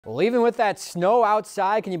Well, even with that snow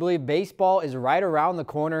outside, can you believe baseball is right around the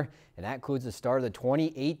corner? And that includes the start of the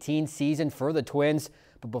 2018 season for the Twins.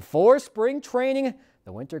 But before spring training,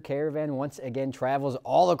 the Winter Caravan once again travels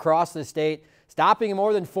all across the state, stopping in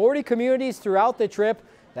more than 40 communities throughout the trip.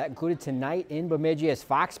 That included tonight in Bemidji as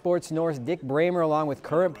Fox Sports North's Dick Bramer, along with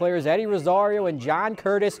current players Eddie Rosario and John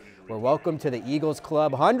Curtis, were welcomed to the Eagles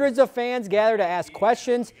Club. Hundreds of fans gathered to ask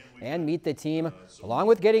questions and meet the team, along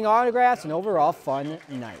with getting autographs. An overall fun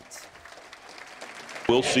night.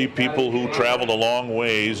 We'll see people who traveled a long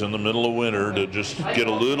ways in the middle of winter to just get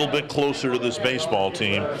a little bit closer to this baseball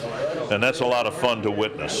team, and that's a lot of fun to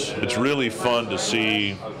witness. It's really fun to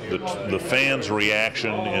see the fans'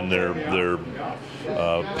 reaction and their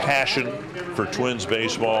passion for Twins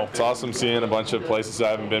baseball. It's awesome seeing a bunch of places I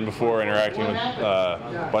haven't been before, interacting with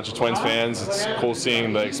a bunch of Twins fans. It's cool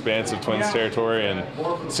seeing the expanse of Twins territory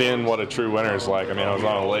and seeing what a true winter is like. I mean, I was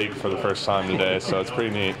on a lake for the first time today, so it's pretty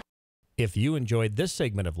neat. If you enjoyed this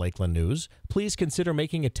segment of Lakeland News, please consider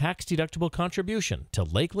making a tax-deductible contribution to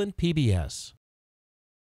Lakeland PBS.